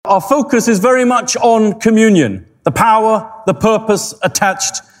our focus is very much on communion, the power, the purpose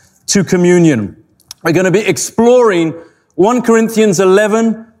attached to communion. We're going to be exploring 1 Corinthians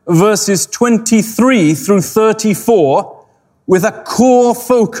 11, verses 23 through 34, with a core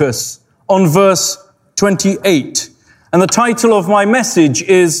focus on verse 28. And the title of my message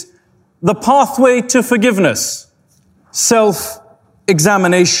is The Pathway to Forgiveness,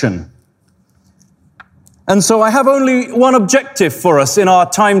 Self-Examination. And so I have only one objective for us in our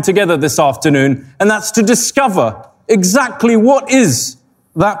time together this afternoon, and that's to discover exactly what is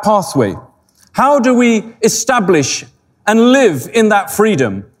that pathway. How do we establish and live in that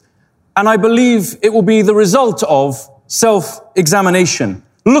freedom? And I believe it will be the result of self-examination,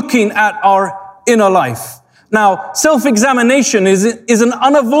 looking at our inner life. Now, self-examination is an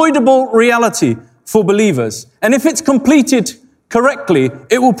unavoidable reality for believers. And if it's completed correctly,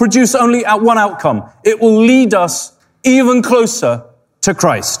 it will produce only one outcome. It will lead us even closer to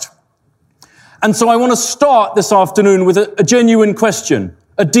Christ. And so I want to start this afternoon with a genuine question,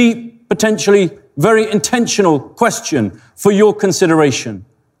 a deep, potentially very intentional question for your consideration.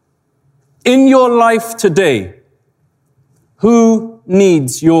 In your life today, who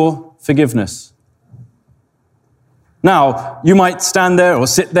needs your forgiveness? Now, you might stand there or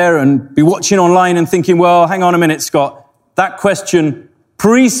sit there and be watching online and thinking, well, hang on a minute, Scott. That question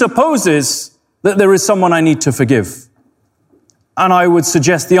presupposes that there is someone I need to forgive. And I would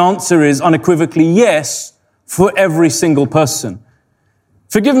suggest the answer is unequivocally yes for every single person.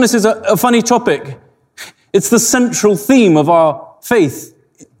 Forgiveness is a funny topic. It's the central theme of our faith.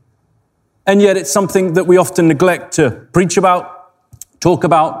 And yet it's something that we often neglect to preach about, talk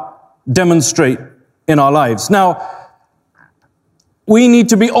about, demonstrate in our lives. Now, we need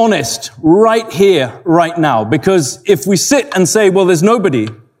to be honest right here, right now, because if we sit and say, well, there's nobody,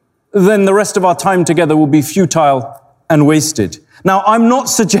 then the rest of our time together will be futile and wasted. Now, I'm not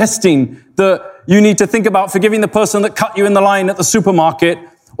suggesting that you need to think about forgiving the person that cut you in the line at the supermarket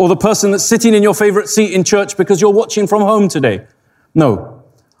or the person that's sitting in your favorite seat in church because you're watching from home today. No,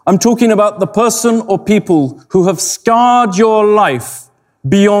 I'm talking about the person or people who have scarred your life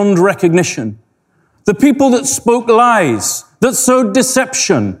beyond recognition. The people that spoke lies, that sowed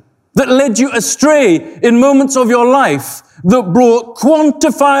deception, that led you astray in moments of your life, that brought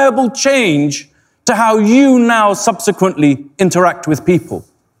quantifiable change to how you now subsequently interact with people.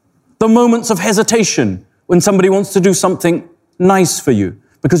 The moments of hesitation when somebody wants to do something nice for you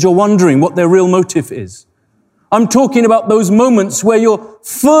because you're wondering what their real motive is. I'm talking about those moments where your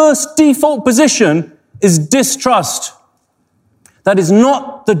first default position is distrust. That is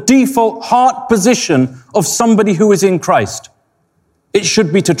not the default heart position of somebody who is in Christ. It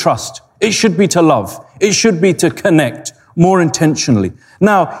should be to trust. It should be to love. It should be to connect more intentionally.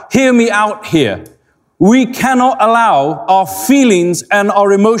 Now, hear me out here. We cannot allow our feelings and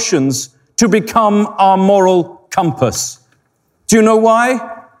our emotions to become our moral compass. Do you know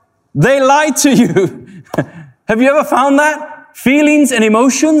why? They lie to you. Have you ever found that? Feelings and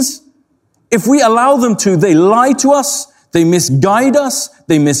emotions, if we allow them to, they lie to us, they misguide us,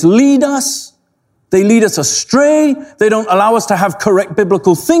 they mislead us, they lead us astray, they don't allow us to have correct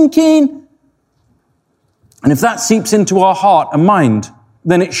biblical thinking. And if that seeps into our heart and mind,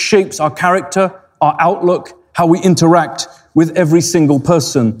 then it shapes our character, our outlook, how we interact with every single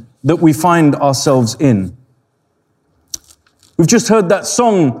person that we find ourselves in. We've just heard that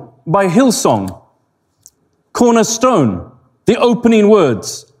song by Hillsong, Cornerstone, the opening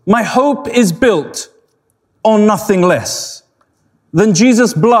words. My hope is built on nothing less than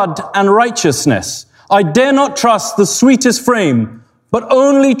Jesus' blood and righteousness. I dare not trust the sweetest frame, but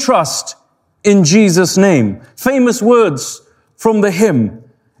only trust in Jesus' name. Famous words from the hymn.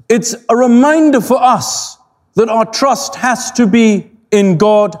 It's a reminder for us that our trust has to be in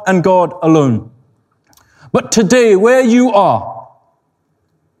God and God alone. But today, where you are,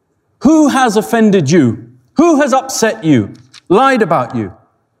 who has offended you? Who has upset you, lied about you?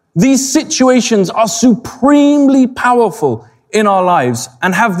 These situations are supremely powerful in our lives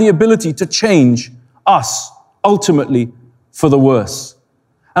and have the ability to change us ultimately for the worse.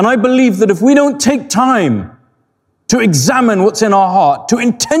 And I believe that if we don't take time to examine what's in our heart, to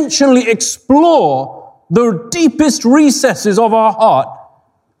intentionally explore the deepest recesses of our heart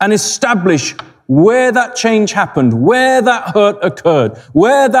and establish where that change happened, where that hurt occurred,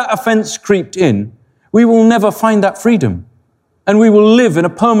 where that offense creeped in, we will never find that freedom. And we will live in a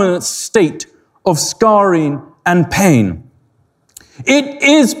permanent state of scarring and pain. It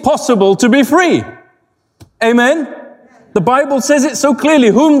is possible to be free. Amen? The Bible says it so clearly.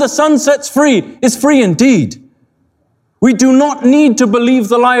 Whom the Son sets free is free indeed. We do not need to believe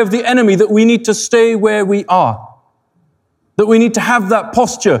the lie of the enemy that we need to stay where we are. that we need to have that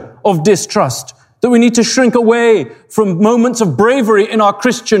posture of distrust, that we need to shrink away from moments of bravery in our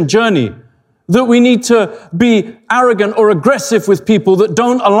Christian journey, that we need to be arrogant or aggressive with people that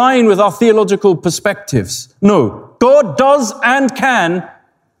don't align with our theological perspectives. No, God does and can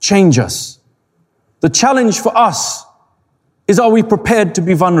change us. The challenge for us is, are we prepared to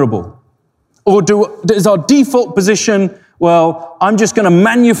be vulnerable? Or is our default position, well, I'm just going to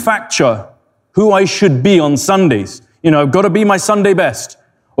manufacture who I should be on Sundays. I've got to be my Sunday best.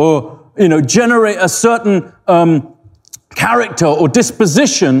 Or, generate a certain character or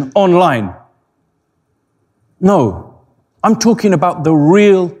disposition online. No, I'm talking about the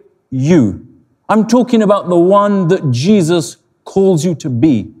real you. I'm talking about the one that Jesus calls you to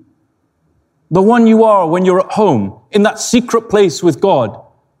be. The one you are when you're at home, in that secret place with God.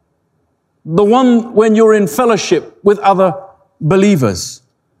 The one when you're in fellowship with other believers.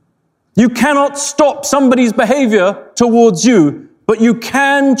 You cannot stop somebody's behavior towards you, but you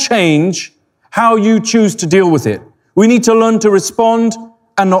can change how you choose to deal with it. We need to learn to respond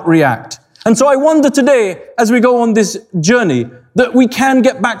and not react. And so I wonder today, as we go on this journey, that we can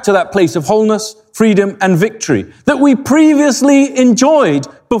get back to that place of wholeness, freedom, and victory that we previously enjoyed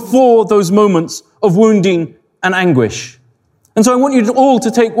before those moments of wounding and anguish. And so I want you all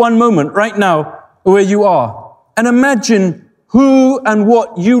to take one moment right now where you are and imagine who and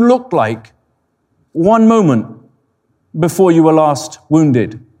what you looked like one moment before you were last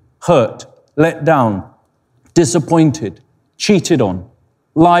wounded, hurt, let down, disappointed, cheated on,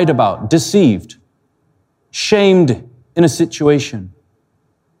 lied about, deceived, shamed in a situation.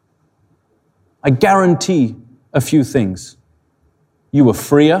 I guarantee a few things. You were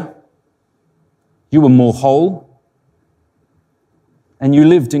freer, you were more whole, and you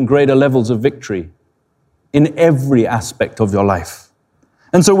lived in greater levels of victory in every aspect of your life.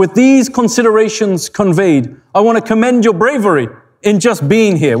 And so with these considerations conveyed, I want to commend your bravery in just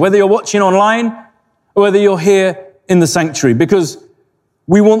being here, whether you're watching online or whether you're here in the sanctuary, because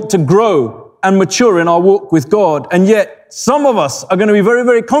we want to grow and mature in our walk with God. And yet some of us are going to be very,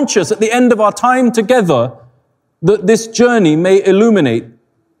 very conscious at the end of our time together that this journey may illuminate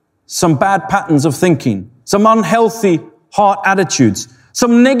some bad patterns of thinking, some unhealthy heart attitudes,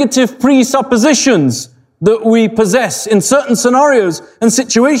 some negative presuppositions that we possess in certain scenarios and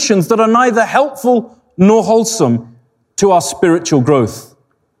situations that are neither helpful nor wholesome to our spiritual growth.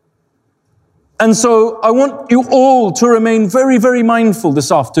 And so I want you all to remain very, very mindful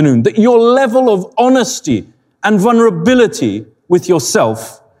this afternoon that your level of honesty and vulnerability with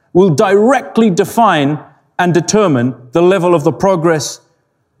yourself will directly define and determine the level of the progress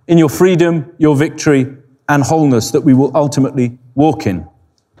in your freedom, your victory, and wholeness that we will ultimately walk in.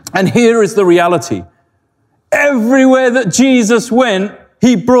 And here is the reality. Everywhere that Jesus went,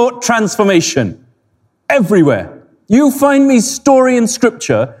 he brought transformation. Everywhere. You find me story in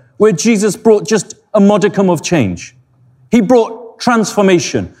Scripture where Jesus brought just a modicum of change. He brought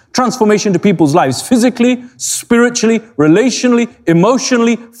transformation. Transformation to people's lives, physically, spiritually, relationally,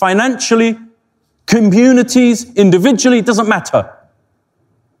 emotionally, financially, communities, individually, it doesn't matter.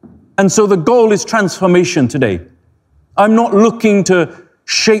 And so the goal is transformation today. I'm not looking to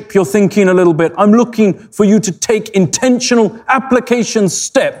shape your thinking a little bit. I'm looking for you to take intentional application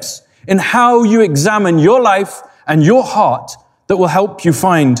steps in how you examine your life and your heart that will help you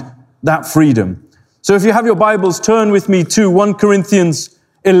find that freedom. So if you have your Bibles, turn with me to 1 Corinthians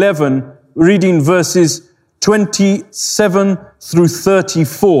 11, reading verses 27 through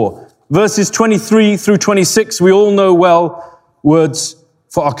 34. Verses 23 through 26, we all know well, words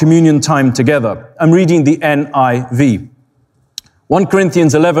for our communion time together. I'm reading the NIV. 1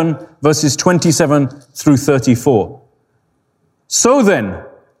 Corinthians 11, verses 27 through 34. So then,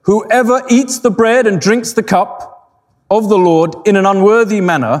 whoever eats the bread and drinks the cup of the Lord in an unworthy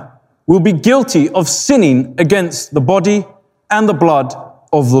manner will be guilty of sinning against the body and the blood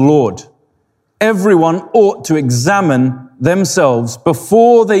of the Lord. Everyone ought to examine themselves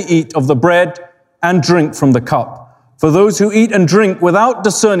before they eat of the bread and drink from the cup. For those who eat and drink without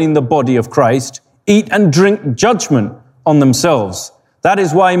discerning the body of Christ eat and drink judgment on themselves. That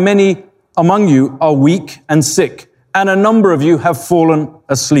is why many among you are weak and sick, and a number of you have fallen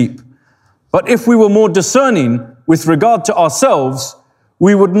asleep. But if we were more discerning with regard to ourselves,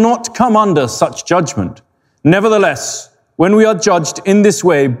 we would not come under such judgment. Nevertheless, when we are judged in this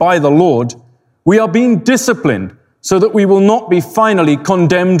way by the Lord, we are being disciplined so that we will not be finally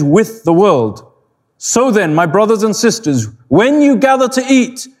condemned with the world. So then, my brothers and sisters, when you gather to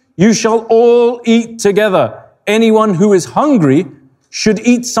eat, you shall all eat together. Anyone who is hungry should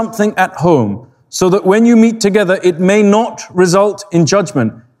eat something at home, so that when you meet together, it may not result in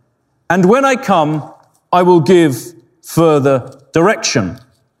judgment. And when I come, I will give further direction.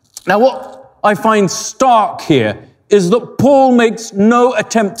 Now, what I find stark here is that Paul makes no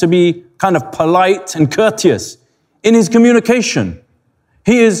attempt to be kind of polite and courteous in his communication.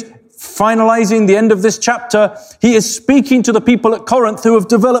 He is finalizing the end of this chapter. He is speaking to the people at Corinth who have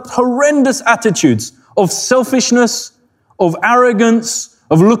developed horrendous attitudes of selfishness, of arrogance,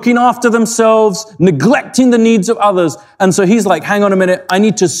 of looking after themselves, neglecting the needs of others. And so he's like, hang on a minute, I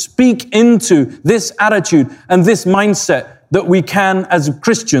need to speak into this attitude and this mindset that we can, as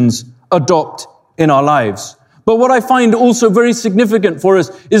Christians, adopt in our lives. But what I find also very significant for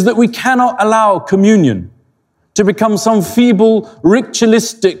us is that we cannot allow communion to become some feeble,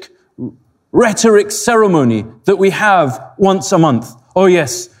 ritualistic, rhetoric ceremony that we have once a month. Oh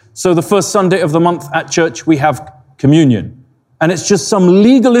yes, so the first Sunday of the month at church, we have communion. And it's just some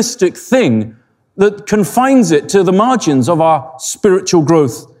legalistic thing that confines it to the margins of our spiritual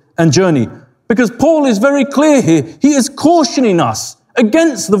growth and journey. Because Paul is very clear here. He is cautioning us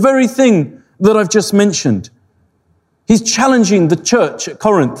against the very thing that I've just mentioned. He's challenging the church at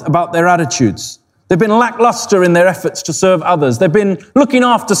Corinth about their attitudes. They've been lackluster in their efforts to serve others. They've been looking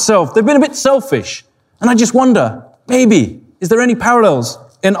after self. They've been a bit selfish. And I just wonder, maybe, is there any parallels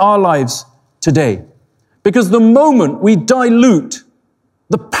in our lives today? Because the moment we dilute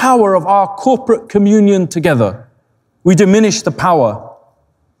the power of our corporate communion together, we diminish the power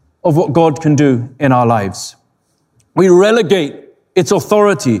of what God can do in our lives. We relegate its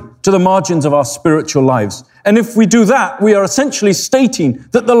authority to the margins of our spiritual lives. And if we do that, we are essentially stating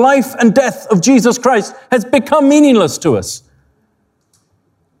that the life and death of Jesus Christ has become meaningless to us,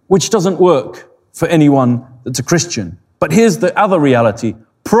 which doesn't work for anyone that's a Christian. But here's the other reality.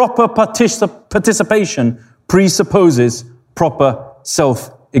 Proper participation presupposes proper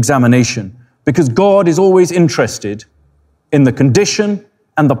self-examination, because God is always interested in the condition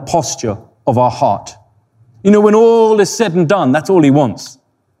and the posture of our heart. You know, when all is said and done, that's all he wants.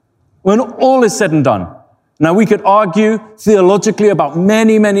 When all is said and done. Now, we could argue theologically about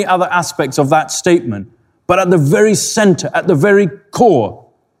many, many other aspects of that statement, but at the very center, at the very core,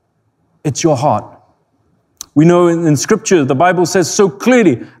 it's your heart. We know in Scripture, the Bible says so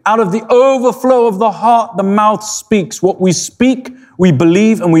clearly, out of the overflow of the heart, the mouth speaks. What we speak, we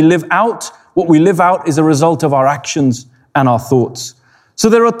believe, and we live out. What we live out is a result of our actions and our thoughts. So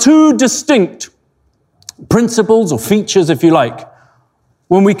there are two distinct principles or features, if you like,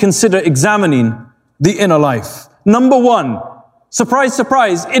 when we consider examining the inner life. Number one, surprise,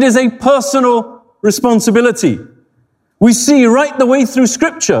 surprise, it is a personal responsibility. We see right the way through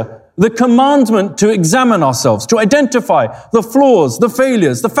Scripture the commandment to examine ourselves, to identify the flaws, the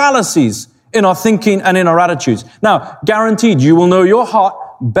failures, the fallacies in our thinking and in our attitudes. Now, guaranteed, you will know your heart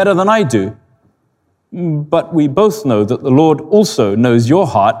better than I do, but we both know that the Lord also knows your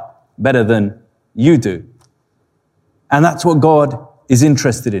heart better than you do. And that's what God is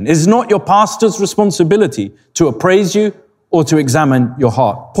interested in. It is not your pastor's responsibility to appraise you or to examine your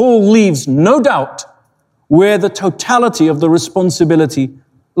heart. Paul leaves no doubt where the totality of the responsibility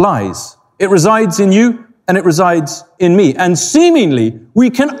lies. It resides in you and it resides in me. And seemingly, we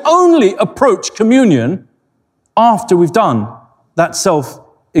can only approach communion after we've done that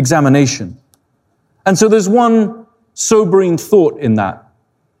self-examination. And so there's one sobering thought in that.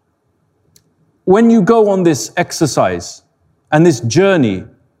 When you go on this exercise and this journey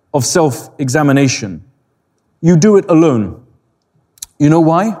of self-examination, you do it alone. You know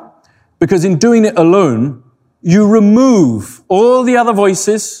why? Because in doing it alone, you remove all the other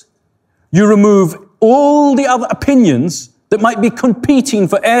voices, you remove all the other opinions that might be competing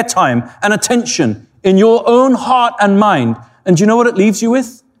for airtime and attention in your own heart and mind. And do you know what it leaves you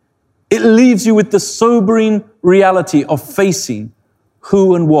with? It leaves you with the sobering reality of facing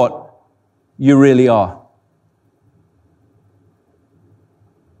who and what you really are.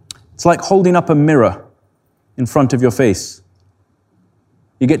 It's like holding up a mirror in front of your face.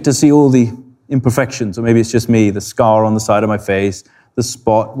 You get to see all the imperfections, or maybe it's just me, the scar on the side of my face, the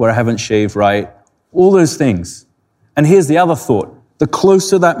spot where I haven't shaved right, all those things. And here's the other thought. The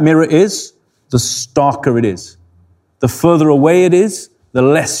closer that mirror is, the starker it is. The further away it is, the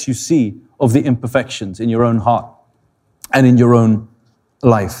less you see of the imperfections in your own heart and in your own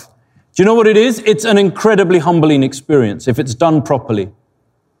life. Do you know what it is? It's an incredibly humbling experience if it's done properly.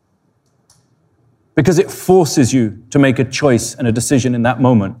 Because it forces you to make a choice and a decision in that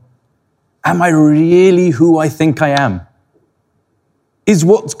moment. Am I really who I think I am? Is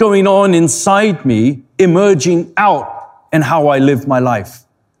what's going on inside me emerging out in how I live my life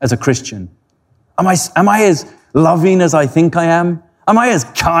as a Christian? Am I as loving as I think I am? Am I as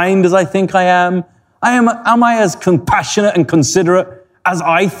kind as I think I am? Am I as compassionate and considerate as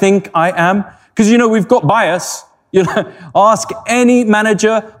I think I am? Because, you know, we've got bias. Ask any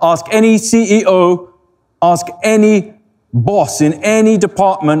manager, ask any CEO, ask any boss in any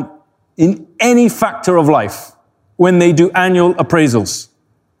department, in any factor of life, when they do annual appraisals.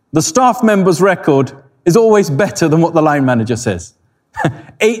 The staff member's record is always better than what the line manager says.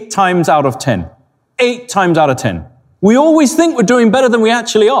 8 times out of 10. 8 times out of 10. We always think we're doing better than we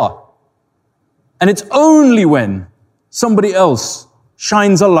actually are. And it's only when somebody else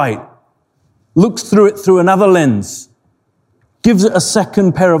shines a light, looks through it through another lens, gives it a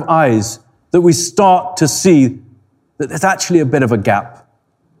second pair of eyes, that we start to see that there's actually a bit of a gap.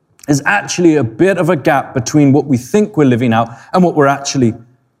 There's actually a bit of a gap between what we think we're living out and what we're actually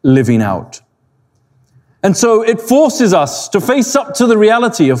living out. And so it forces us to face up to the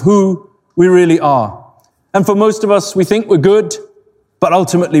reality of who we really are. And for most of us, we think we're good, but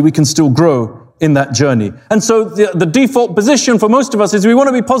ultimately we can still grow in that journey. And so the default position for most of us is we want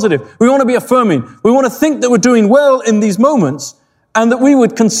to be positive. We want to be affirming. We want to think that we're doing well in these moments and that we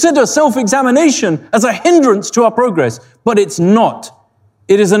would consider self-examination as a hindrance to our progress. But it's not.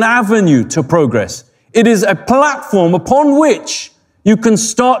 It is an avenue to progress. It is a platform upon which you can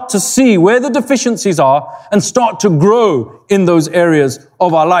start to see where the deficiencies are and start to grow in those areas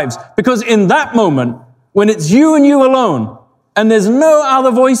of our lives. Because in that moment, when it's you and you alone, and there's no other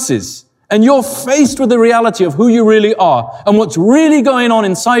voices, and you're faced with the reality of who you really are and what's really going on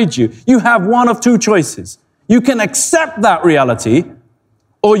inside you, you have one of 2 choices. You can accept that reality,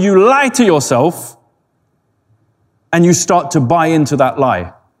 or you lie to yourself and you start to buy into that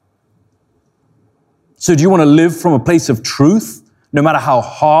lie. So do you want to live from a place of truth, no matter how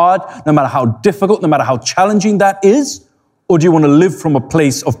hard, no matter how difficult, no matter how challenging that is? Or do you want to live from a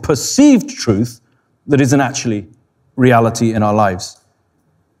place of perceived truth that isn't actually reality in our lives?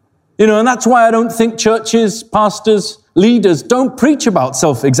 And that's why I don't think churches, pastors, leaders don't preach about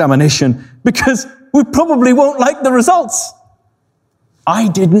self-examination, because we probably won't like the results. I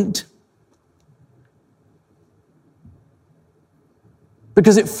didn't.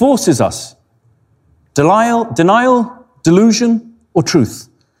 Because it forces us. Denial, delusion, or truth.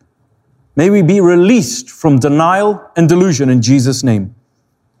 May we be released from denial and delusion in Jesus' name.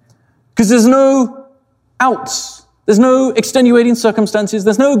 Because there's no outs. There's no extenuating circumstances.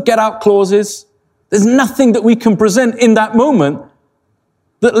 There's no get-out clauses. There's nothing that we can present in that moment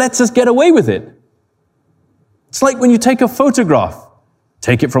that lets us get away with it. It's like when you take a photograph.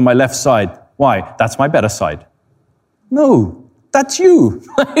 Take it from my left side. Why? That's my better side. No, that's you.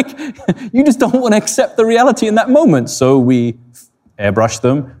 You just don't want to accept the reality in that moment. So we airbrush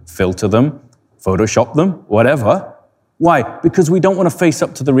them, filter them, Photoshop them, whatever. Why? Because we don't want to face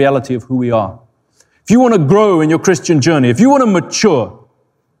up to the reality of who we are. If you want to grow in your Christian journey, if you want to mature,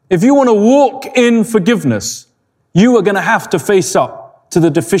 if you want to walk in forgiveness, you are going to have to face up to the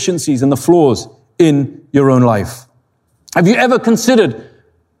deficiencies and the flaws in your own life. Have you ever considered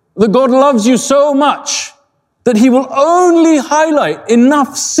that God loves you so much that He will only highlight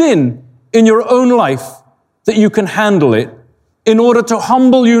enough sin in your own life that you can handle it in order to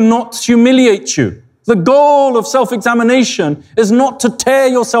humble you, not humiliate you? The goal of self-examination is not to tear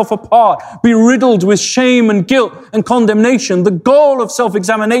yourself apart, be riddled with shame and guilt and condemnation. The goal of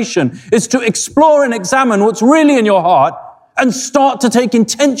self-examination is to explore and examine what's really in your heart and start to take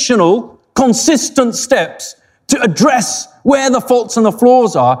intentional, consistent steps to address where the faults and the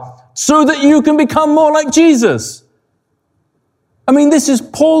flaws are so that you can become more like Jesus. I mean, this is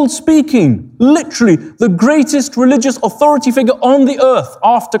Paul speaking, literally the greatest religious authority figure on the earth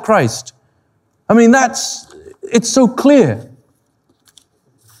after Christ. I mean, it's so clear.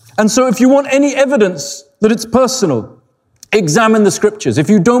 And so if you want any evidence that it's personal, examine the scriptures. If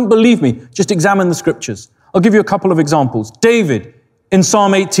you don't believe me, just examine the scriptures. I'll give you a couple of examples. David, in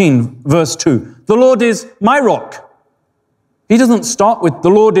Psalm 18, verse 2, the Lord is my rock. He doesn't start with the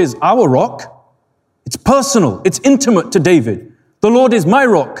Lord is our rock. It's personal. It's intimate to David. The Lord is my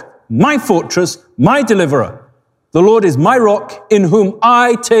rock, my fortress, my deliverer. The Lord is my rock in whom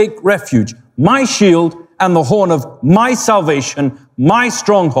I take refuge, my shield and the horn of my salvation, my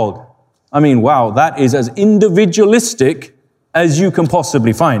stronghold. I mean, wow, that is as individualistic as you can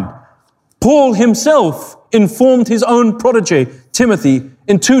possibly find. Paul himself informed his own protege, Timothy,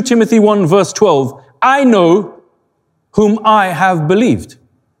 in 2 Timothy 1 verse 12, I know whom I have believed.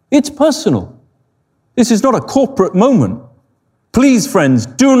 It's personal. This is not a corporate moment. Please, friends,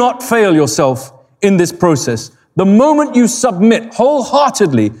 do not fail yourself in this process. The moment you submit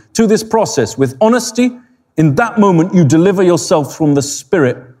wholeheartedly to this process with honesty, in that moment you deliver yourself from the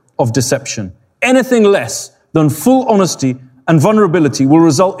spirit of deception. Anything less than full honesty and vulnerability will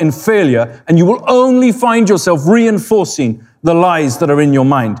result in failure, and you will only find yourself reinforcing the lies that are in your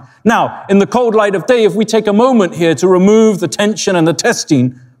mind. Now, in the cold light of day, if we take a moment here to remove the tension and the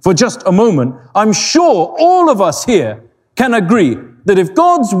testing for just a moment, I'm sure all of us here can agree that if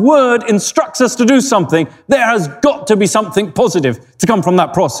God's word instructs us to do something, there has got to be something positive to come from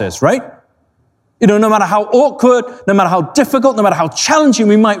that process, right? No matter how awkward, no matter how difficult, no matter how challenging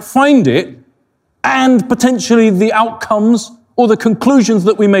we might find it, and potentially the outcomes or the conclusions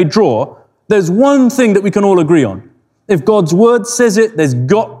that we may draw, there's one thing that we can all agree on. If God's word says it, there's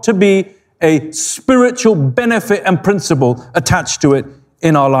got to be a spiritual benefit and principle attached to it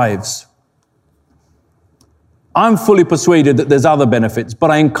in our lives. I'm fully persuaded that there's other benefits,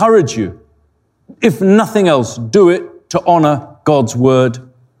 but I encourage you, if nothing else, do it to honor God's word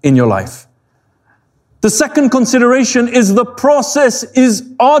in your life. The second consideration is the process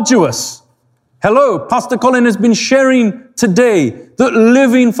is arduous. Hello, Pastor Colin has been sharing today that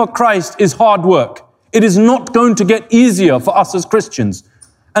living for Christ is hard work. It is not going to get easier for us as Christians.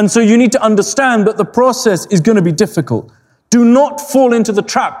 And so you need to understand that the process is going to be difficult. Do not fall into the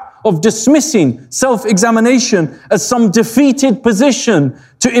trap of dismissing self-examination as some defeated position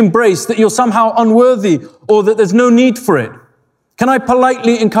to embrace, that you're somehow unworthy or that there's no need for it. Can I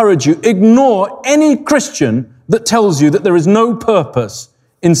politely encourage you, ignore any Christian that tells you that there is no purpose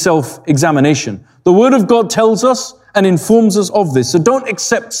in self-examination. The Word of God tells us and informs us of this. So don't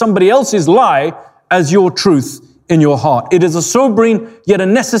accept somebody else's lie as your truth in your heart. It is a sobering yet a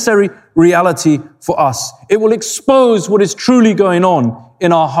necessary reality for us. It will expose what is truly going on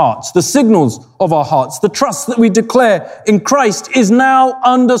in our hearts, the signals of our hearts. The trust that we declare in Christ is now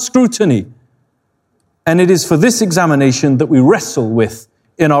under scrutiny. And it is for this examination that we wrestle with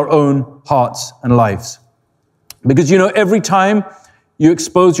in our own hearts and lives. Because every time you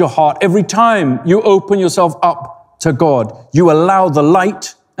expose your heart, every time you open yourself up to God, you allow the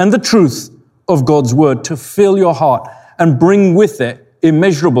light and the truth of God's word to fill your heart and bring with it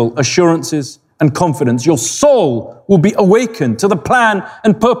immeasurable assurances and confidence. Your soul will be awakened to the plan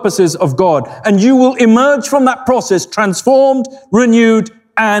and purposes of God, and you will emerge from that process transformed, renewed,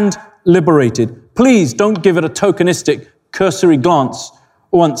 and liberated. Please don't give it a tokenistic, cursory glance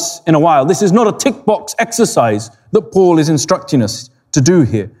once in a while. This is not a tick box exercise that Paul is instructing us to do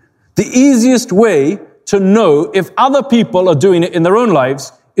here. The easiest way to know if other people are doing it in their own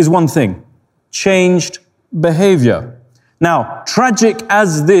lives is one thing: changed behavior. Now, tragic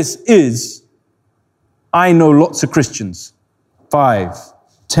as this is, I know lots of Christians, 5,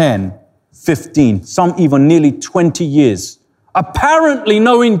 10, 15, some even nearly 20 years, apparently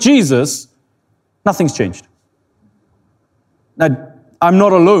knowing Jesus, nothing's changed. Now, I'm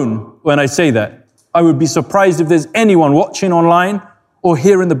not alone when I say that. I would be surprised if there's anyone watching online or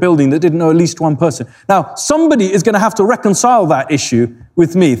here in the building that didn't know at least one person. Now, somebody is going to have to reconcile that issue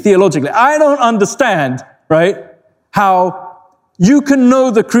with me theologically. I don't understand, right, how you can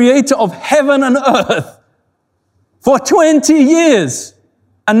know the creator of heaven and earth for 20 years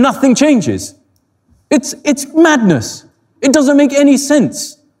and nothing changes. It's madness. It doesn't make any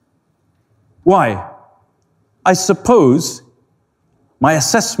sense. Why? I suppose my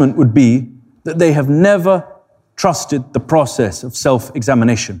assessment would be that they have never trusted the process of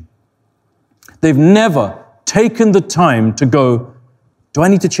self-examination. They've never taken the time to go, do I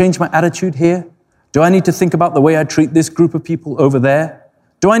need to change my attitude here? Do I need to think about the way I treat this group of people over there?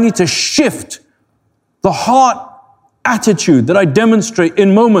 Do I need to shift the heart attitude that I demonstrate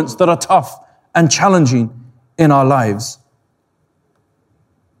in moments that are tough and challenging in our lives?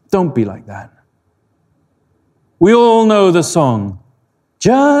 Don't be like that. We all know the song,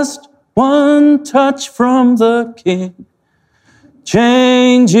 just one touch from the King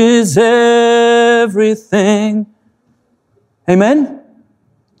changes everything. Amen?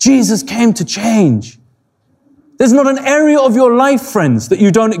 Jesus came to change. There's not an area of your life, friends, that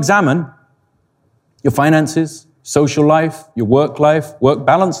you don't examine. Your finances, social life, your work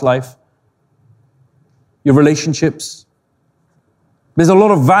balance life, your relationships. There's a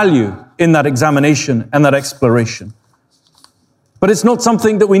lot of value in that examination and that exploration. But it's not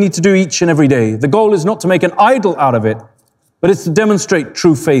something that we need to do each and every day. The goal is not to make an idol out of it, but it's to demonstrate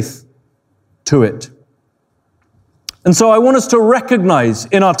true faith to it. And so I want us to recognize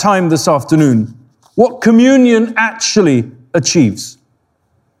in our time this afternoon what communion actually achieves.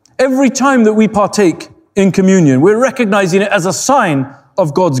 Every time that we partake in communion, we're recognizing it as a sign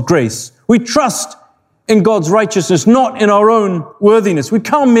of God's grace. We trust in God's righteousness, not in our own worthiness. We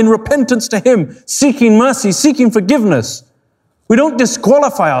come in repentance to Him, seeking mercy, seeking forgiveness. We don't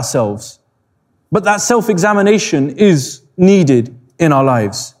disqualify ourselves, but that self-examination is needed in our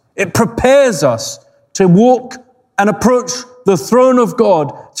lives. It prepares us to walk and approach the throne of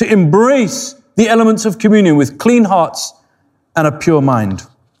God, to embrace the elements of communion with clean hearts and a pure mind.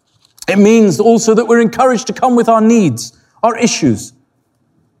 It means also that we're encouraged to come with our needs, our issues.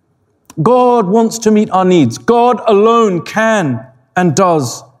 God wants to meet our needs. God alone can and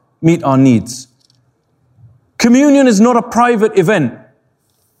does meet our needs. Communion is not a private event.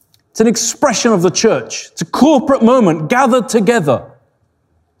 It's an expression of the church. It's a corporate moment gathered together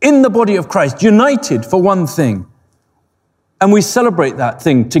in the body of Christ, united for one thing. And we celebrate that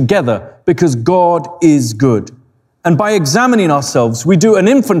thing together because God is good. And by examining ourselves, we do an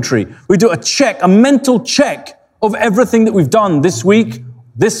inventory, we do a check, a mental check of everything that we've done this week,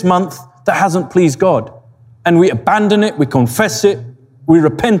 this month, that hasn't pleased God. And we abandon it, we confess it, we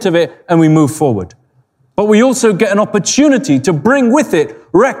repent of it, and we move forward. But we also get an opportunity to bring with it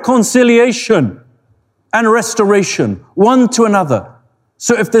reconciliation and restoration, one to another.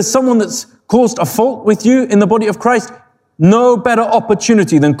 So if there's someone that's caused a fault with you in the body of Christ, no better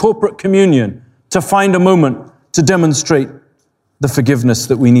opportunity than corporate communion to find a moment to demonstrate the forgiveness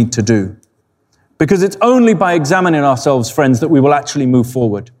that we need to do. Because it's only by examining ourselves, friends, that we will actually move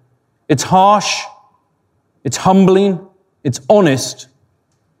forward. It's harsh, it's humbling, it's honest,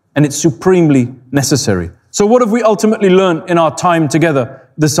 and it's supremely necessary. So what have we ultimately learned in our time together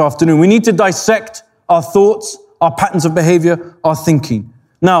this afternoon? We need to dissect our thoughts, our patterns of behavior, our thinking.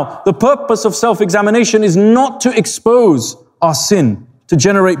 Now, the purpose of self-examination is not to expose our sin, to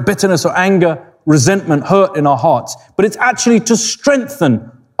generate bitterness or anger, resentment, hurt in our hearts, but it's actually to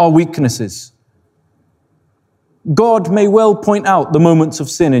strengthen our weaknesses. God may well point out the moments of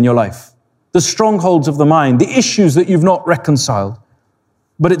sin in your life, the strongholds of the mind, the issues that you've not reconciled.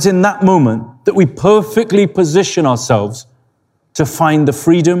 But it's in that moment that we perfectly position ourselves to find the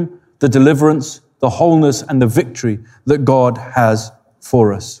freedom, the deliverance, the wholeness, and the victory that God has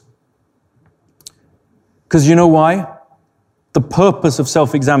for us. Because you know why? The purpose of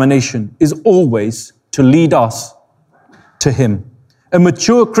self-examination is always to lead us to Him. A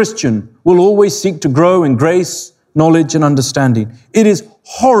mature Christian will always seek to grow in grace, knowledge, and understanding. It is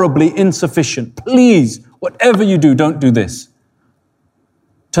horribly insufficient. Please, whatever you do, don't do this.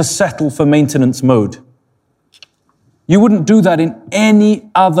 To settle for maintenance mode. You wouldn't do that in any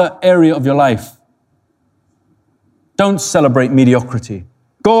other area of your life. Don't celebrate mediocrity.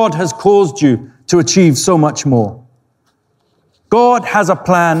 God has caused you to achieve so much more. God has a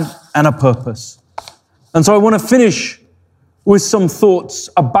plan and a purpose. And so I want to finish with some thoughts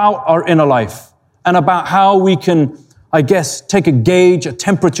about our inner life and about how we can, I guess, take a gauge, a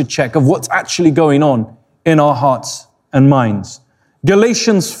temperature check of what's actually going on in our hearts and minds.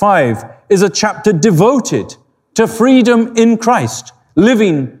 Galatians 5 is a chapter devoted to freedom in Christ,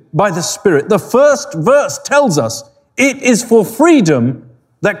 living by the Spirit. The first verse tells us it is for freedom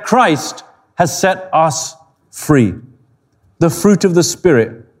that Christ has set us free. The fruit of the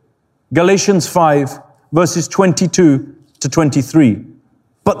Spirit. Galatians 5, verses 22 to 23.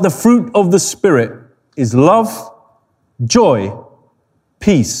 But the fruit of the Spirit is love, joy,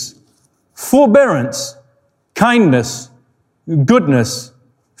 peace, forbearance, kindness, goodness,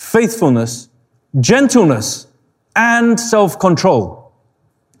 faithfulness, gentleness, and self-control.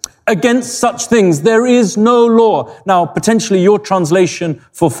 Against such things there is no law. Now, potentially your translation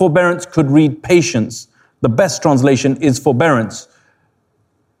for forbearance could read patience. The best translation is forbearance.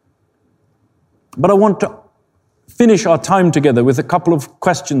 But I want to finish our time together with a couple of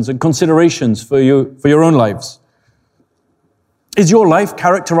questions and considerations for your own lives. Is your life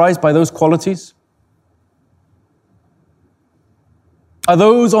characterized by those qualities? Are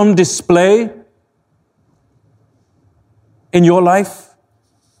those on display in your life?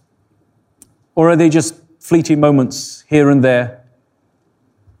 Or are they just fleeting moments here and there?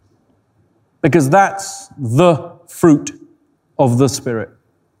 Because that's the fruit of the Spirit.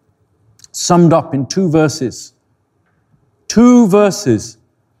 Summed up in two verses. Two verses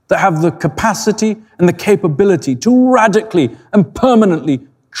that have the capacity and the capability to radically and permanently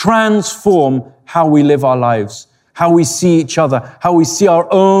transform how we live our lives, how we see each other, how we see our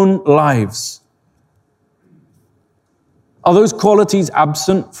own lives. Are those qualities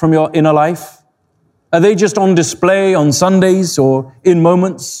absent from your inner life? Are they just on display on Sundays or in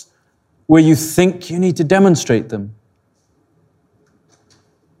moments where you think you need to demonstrate them?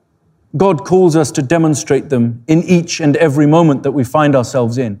 God calls us to demonstrate them in each and every moment that we find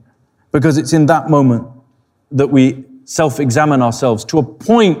ourselves in, because it's in that moment that we self-examine ourselves to a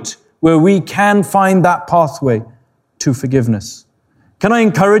point where we can find that pathway to forgiveness. Can I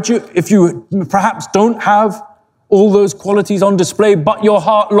encourage you, if you perhaps don't have all those qualities on display, but your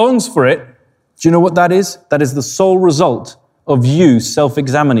heart longs for it, do you know what that is? That is the sole result of you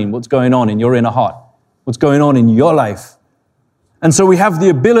self-examining what's going on in your inner heart, what's going on in your life. And so we have the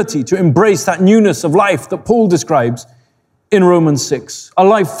ability to embrace that newness of life that Paul describes in Romans 6. A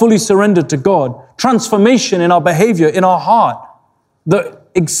life fully surrendered to God. Transformation in our behavior, in our heart, that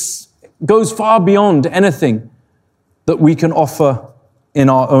goes far beyond anything that we can offer in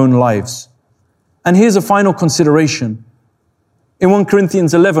our own lives. And here's a final consideration. In 1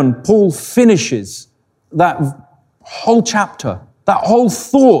 Corinthians 11, Paul finishes that whole chapter, that whole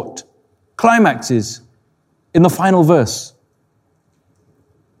thought, climaxes in the final verse.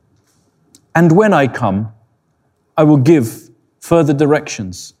 And when I come, I will give further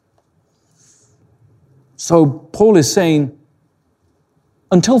directions. So Paul is saying,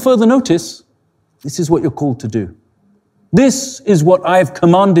 until further notice, this is what you're called to do. This is what I have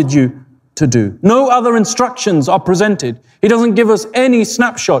commanded you to do. No other instructions are presented. He doesn't give us any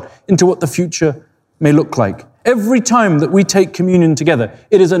snapshot into what the future may look like. Every time that we take communion together,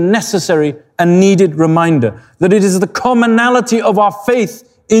 it is a necessary and needed reminder that it is the commonality of our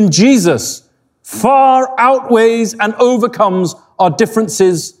faith in Jesus far outweighs and overcomes our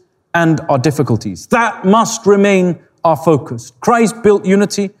differences and our difficulties. That must remain our focus. Christ built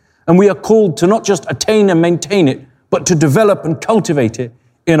unity, and we are called to not just attain and maintain it, but to develop and cultivate it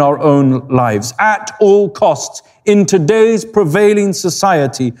in our own lives at all costs. In today's prevailing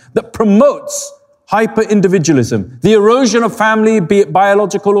society that promotes hyper-individualism, the erosion of family, be it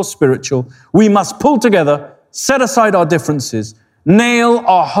biological or spiritual, we must pull together, set aside our differences, nail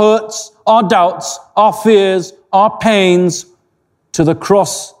our hurts, our doubts, our fears, our pains to the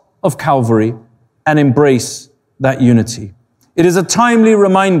cross of Calvary and embrace that unity. It is a timely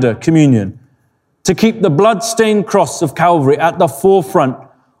reminder, communion, to keep the blood-stained cross of Calvary at the forefront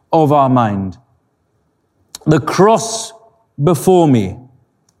of our mind. The cross before me,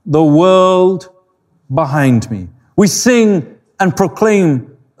 the world behind me. We sing and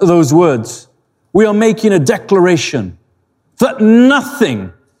proclaim those words. We are making a declaration that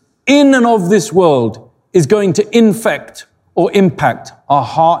nothing in and of this world is going to infect or impact our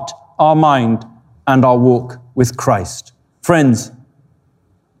heart, our mind, and our walk with Christ. Friends,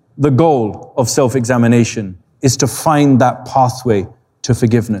 the goal of self-examination is to find that pathway to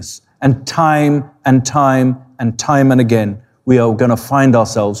forgiveness. And time and time and time and again, we are going to find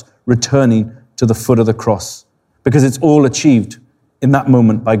ourselves returning to the foot of the cross, because it's all achieved in that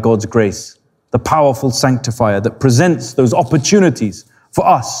moment by God's grace, the powerful sanctifier that presents those opportunities for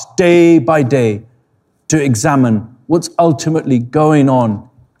us day by day to examine what's ultimately going on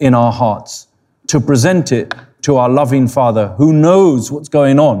in our hearts, to present it to our loving Father who knows what's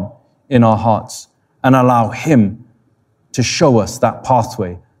going on in our hearts, and allow Him to show us that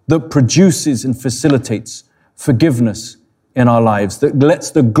pathway that produces and facilitates forgiveness in our lives, that lets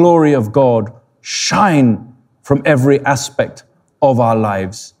the glory of God shine from every aspect of our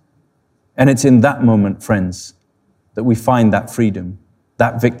lives. And it's in that moment, friends, that we find that freedom,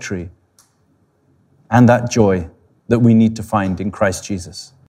 that victory, and that joy that we need to find in Christ Jesus.